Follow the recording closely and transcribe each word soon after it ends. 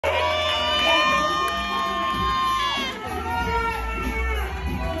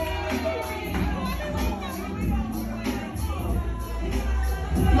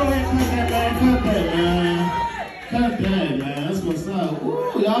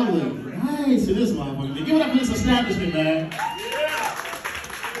I look nice in this motherfucker. Give it up for this establishment, man.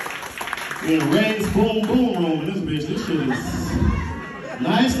 Yeah, Ray's boom boom room in this bitch. This shit is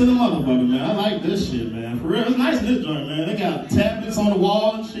nice to the motherfucker, man. I like this shit, man. For real, it's nice in this joint, man. They got tablets on the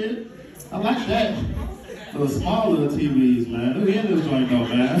wall and shit. I like that. The small little TVs, man. Look in this joint though,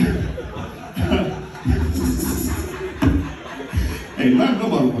 man. Hey, none of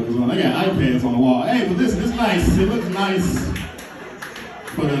them motherfuckers on. They got iPads on the wall. Hey, but this is nice. It looks nice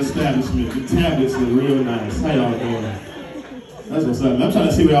for the establishment. The tablets look real nice. How y'all doing? That's what's up, man. I'm trying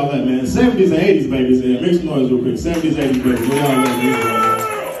to see where y'all at, man. 70s and 80s babies there. Make some noise real quick. 70s, 80s babies. Where y'all at,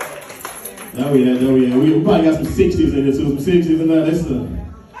 man? Oh yeah. We probably got some 60s in here too. Some 60s in there. That's the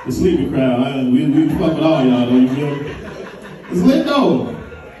sleepy crowd. We fuck with all y'all, though. You feel me? It's lit though.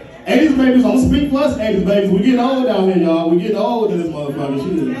 80s babies, don't speak for us, 80s babies. We getting old out here, y'all. We getting old in this motherfucker. She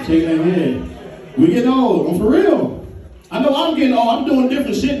just shaking that head. We getting old. I'm for real. I know I'm getting old. I'm doing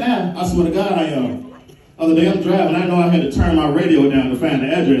different shit now. I swear to God I am. Other day I'm driving. I know I had to turn my radio down to find the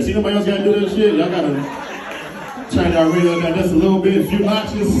address. See, nobody else got to do that shit? Y'all got to turn our radio down just a little bit, a few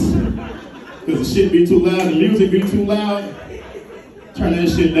notches. Because the shit be too loud, the music be too loud. Turn that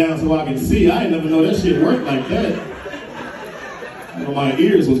shit down so I can see. I didn't never know that shit worked like that. My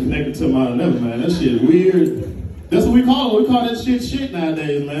ears was connected to my never, man. That shit weird. That's what we call it. We call that shit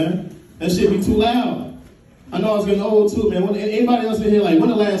nowadays, man. That shit be too loud. I know I was getting old too, man. Anybody else in here, like, when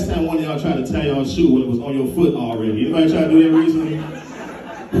the last time one of y'all tried to tie y'all shoe when it was on your foot already? Anybody try to do that recently?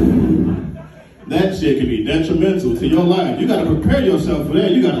 That shit can be detrimental to your life. You gotta prepare yourself for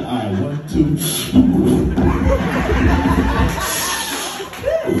that. You gotta, all right, 1, 2.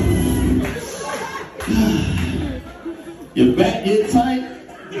 Your back get tight,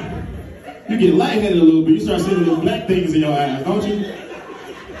 you get lightheaded a little bit, you start seeing those black things in your eyes, don't you?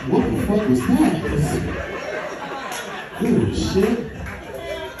 What the fuck was that? Oh shit.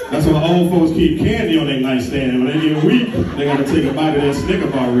 That's why old folks keep candy on their nightstand. When they get weak, they gotta take a bite of that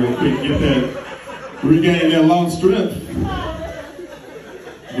Snicker bar real quick, get that, regain their long strength.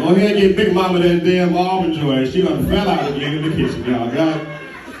 Go ahead and get Big Mama that damn almond joy. She done fell out again in the kitchen, y'all. God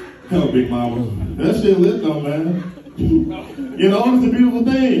help Big Mama. That shit lit though, man. You know, it's a beautiful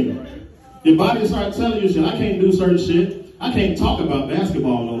thing. Your body start telling you shit. I can't do certain shit. I can't talk about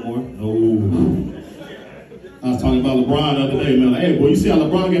basketball no more. No. I was talking about LeBron the other day, man. Like, hey, boy, you see how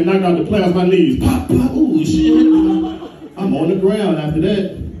LeBron get knocked out the playoffs? My knees pop, pop. Ooh, shit. I'm on the ground after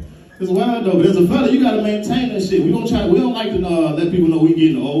that. It's wild though, but as a fella, you gotta maintain that shit. We don't like to let people know we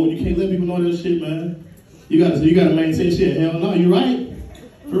getting old. You can't let people know that shit, man. You gotta maintain shit. Hell no, you right.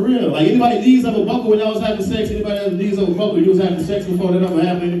 For real. Like, anybody knees ever buckle when y'all was having sex? Anybody else knees ever buckle? You was having sex before that ever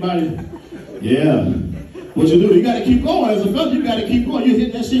happened to anybody? Yeah. What you do? You gotta keep going. As a fella, you gotta keep going. You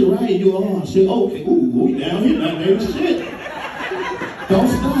hit that shit right. You, oh shit, okay. Ooh, we down here now, baby. Shit. Don't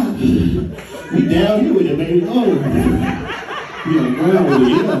stop. We down here with it, baby. Oh. We on the ground with it,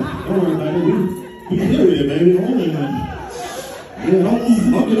 yeah. Don't worry about it. We here with it, baby. Don't worry about it. Yeah,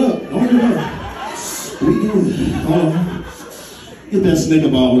 don't get up. Don't get up. We do it. Get that Snicker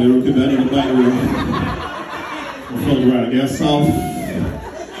ball there, get that in the back room. I'm fucking around, I got soft.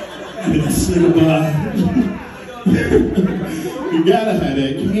 Get that Snicker ball. You gotta have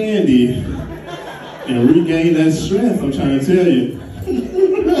that candy and regain that strength, I'm trying to tell you.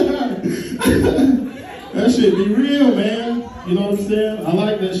 That shit be real, man. You know what I'm saying? I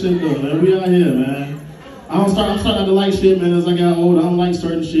like that shit though, man. We out here, man. I'm starting not to like shit, man, as I got older. I don't like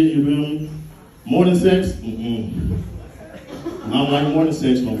certain shit, you feel me? Morning sex? I don't like morning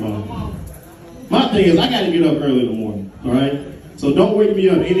sex no more. My thing is, I gotta get up early in the morning, all right? So don't wake me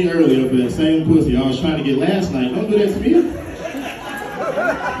up any earlier for that same pussy I was trying to get last night. Don't do that to me.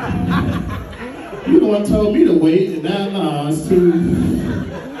 You the one told me to wait, and now, no, it's too...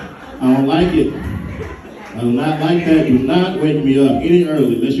 I don't like it. I do not like that. Do not wake me up any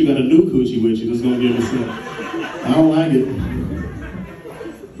early unless you got a new coochie with you that's gonna give me something. I don't like it.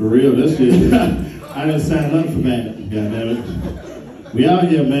 For real, that shit. I didn't sign up for that. Goddammit. We out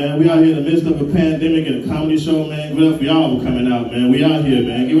here, man. We out here in the midst of a pandemic and a comedy show, man. Give it up for y'all for coming out, man. We out here,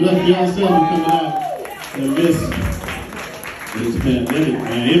 man. Give it up for y'all self for coming out in the midst of this pandemic,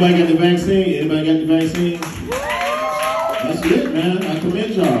 man. Anybody got the vaccine? Anybody got the vaccine? That's it, man. I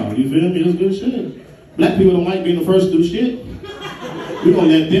commend y'all. You feel me? That's good shit. Black people don't like being the first to do shit. We gonna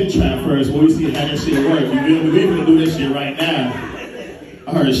let them try first when we see how that shit work. You feel me? We gonna do that shit right now. I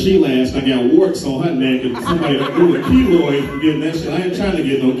heard she last night got warts on her neck and somebody grew a keloid from getting that shit. I ain't trying to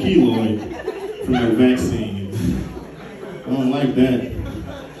get no keloid from the vaccine. I don't like that.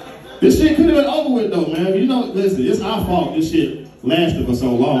 This shit could have been over with though, man. You know, listen, it's our fault this shit lasted for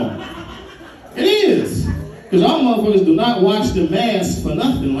so long. It is. Because y'all motherfuckers do not wash the masks for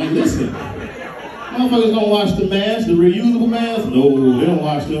nothing. Like, listen. Motherfuckers don't wash the masks, the reusable masks. No, they don't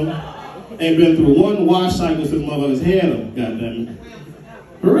wash them. Ain't been through one wash cycle since motherfuckers had them, goddammit.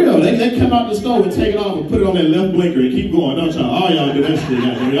 For real, they come out the stove and take it off and put it on that left blinker and keep going, don't y'all? All y'all do that shit,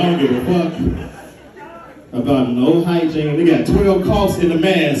 goddammit. Y'all don't give a fuck about no hygiene. They got 12 coughs in the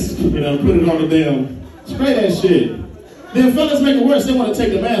mask, you know, put it on the damn, spray that shit. Then fellas make it worse, they want to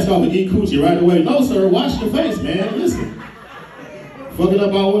take the mask off and eat coochie right away. No, sir, wash your face, man, listen. Fucking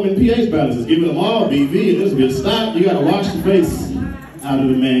up our women pH balances, giving them all BV and this bitch. Stop, you gotta wash your face out of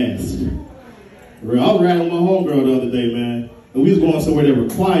the mask. I was riding with my homegirl the other day, man, and we was going somewhere that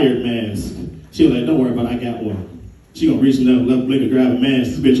required masks. She was like, don't worry about it, I got one. She gonna reach in the left blinker, grab a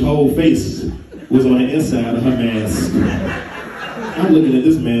mask. This bitch whole face was on the inside of her mask. I'm looking at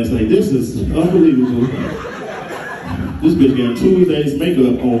this mask like, this is unbelievable. This bitch got 2 days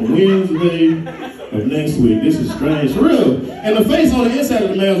makeup on Wednesday of next week. This is strange. For real. And the face on the inside of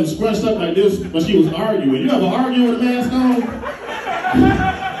the mask was scrunched up like this when she was arguing. You ever argue with a mask on?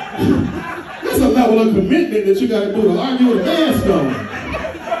 That's a level of commitment that you gotta do to argue with a mask on.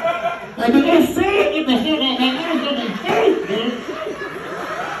 Like, I just said, get the hell out of my mask on my face, man.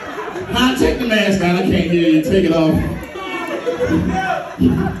 Nah, take the mask down. I can't hear you. Take it off.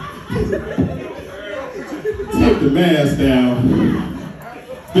 Take the mask down.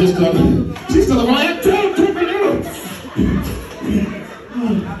 Bitch, she's still around. Take it out.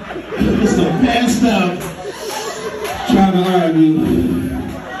 Just so passed out. Trying to argue.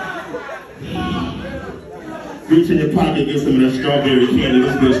 Reach in your pocket, get some of that strawberry candy.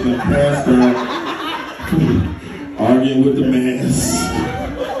 This bitch done passed out. Arguing with the mask.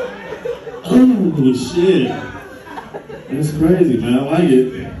 Oh, shit. That's crazy, man. I like it.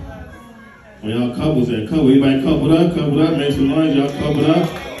 When y'all couples at anybody coupled up, make some noise, y'all coupled up.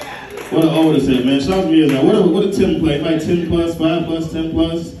 What the oldest at, man? Shout to me is that. What a 10 play? Like 10 plus, 5 plus, 10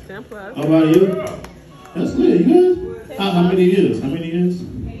 plus? 10 plus. How about you? That's lit, you good? How many years?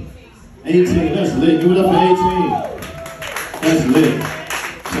 18, that's lit. Give it up for 18. That's lit.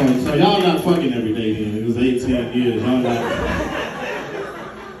 So y'all not fucking every day then. It was 18 years. Y'all not.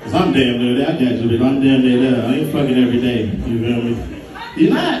 Cause I'm damn near there. I got you, but I'm damn near there. I ain't fucking every day. You feel me?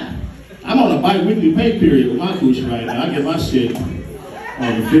 You're not. I'm on a bi-weekly pay period with my coochie right now. I get my shit on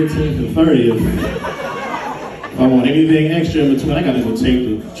the 15th and 30th. If I want anything extra in between, I gotta go take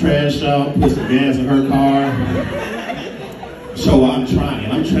the trash out, put some gas in her car. Show her I'm trying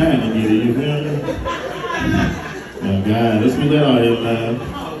to get it, you feel me? Oh God, let's be that all here, man.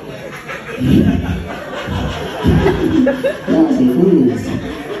 Y'all some fools.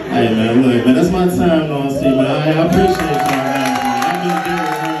 Hey man, look, man, that's my time, see, man. I appreciate y'all.